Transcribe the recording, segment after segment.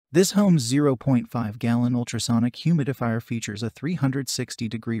This Holmes 0.5-gallon ultrasonic humidifier features a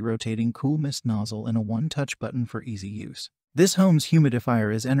 360-degree rotating cool mist nozzle and a one-touch button for easy use. This Holmes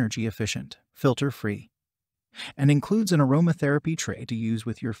humidifier is energy efficient, filter-free, and includes an aromatherapy tray to use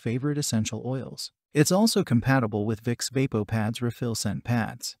with your favorite essential oils. It's also compatible with Vicks VapoPads refill scent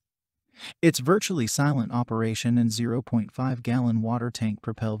pads. Its virtually silent operation and 0.5-gallon water tank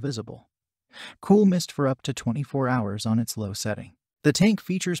propel visible cool mist for up to 24 hours on its low setting. The tank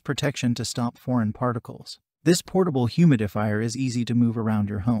features protection to stop foreign particles. This portable humidifier is easy to move around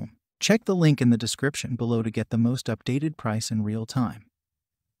your home. Check the link in the description below to get the most updated price in real time.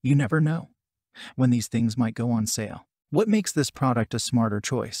 You never know when these things might go on sale. What makes this product a smarter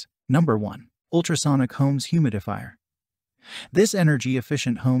choice? Number 1. Ultrasonic Homes Humidifier. This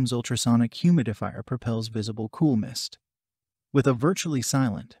energy-efficient Holmes Ultrasonic Humidifier propels visible cool mist with a virtually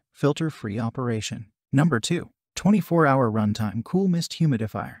silent, filter-free operation. Number 2. 24-hour runtime cool mist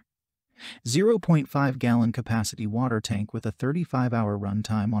humidifier. 0.5-gallon capacity water tank with a 35-hour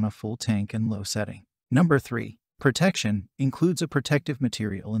runtime on a full tank and low setting. Number 3. Protection includes a protective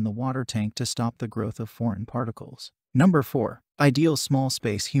material in the water tank to stop the growth of foreign particles. Number 4. Ideal small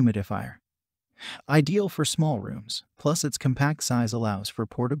space humidifier. Ideal for small rooms, plus its compact size allows for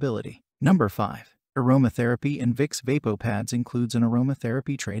portability. Number 5. Aromatherapy and Vicks VapoPads includes an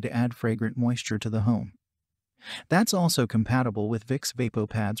aromatherapy tray to add fragrant moisture to the home. That's also compatible with Vicks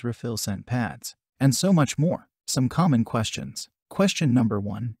VapoPads refill scent pads, and so much more. Some common questions. Question number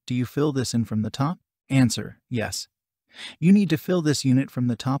 1. Do you fill this in from the top? Answer: yes. You need to fill this unit from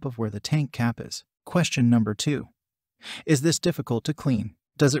the top of where the tank cap is. Question number 2. Is this difficult to clean?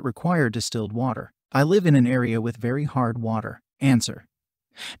 Does it require distilled water? I live in an area with very hard water. Answer: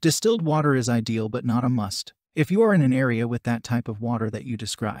 distilled water is ideal but not a must. If you are in an area with that type of water that you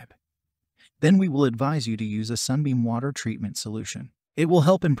describe, then we will advise you to use a sunbeam water treatment solution. It will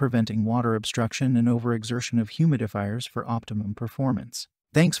help in preventing water obstruction and overexertion of humidifiers for optimum performance.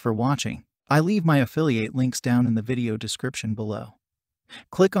 Thanks for watching. I leave my affiliate links down in the video description below.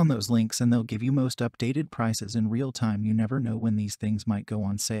 Click on those links and they'll give you most updated prices in real time. You never know when these things might go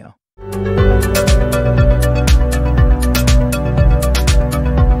on sale.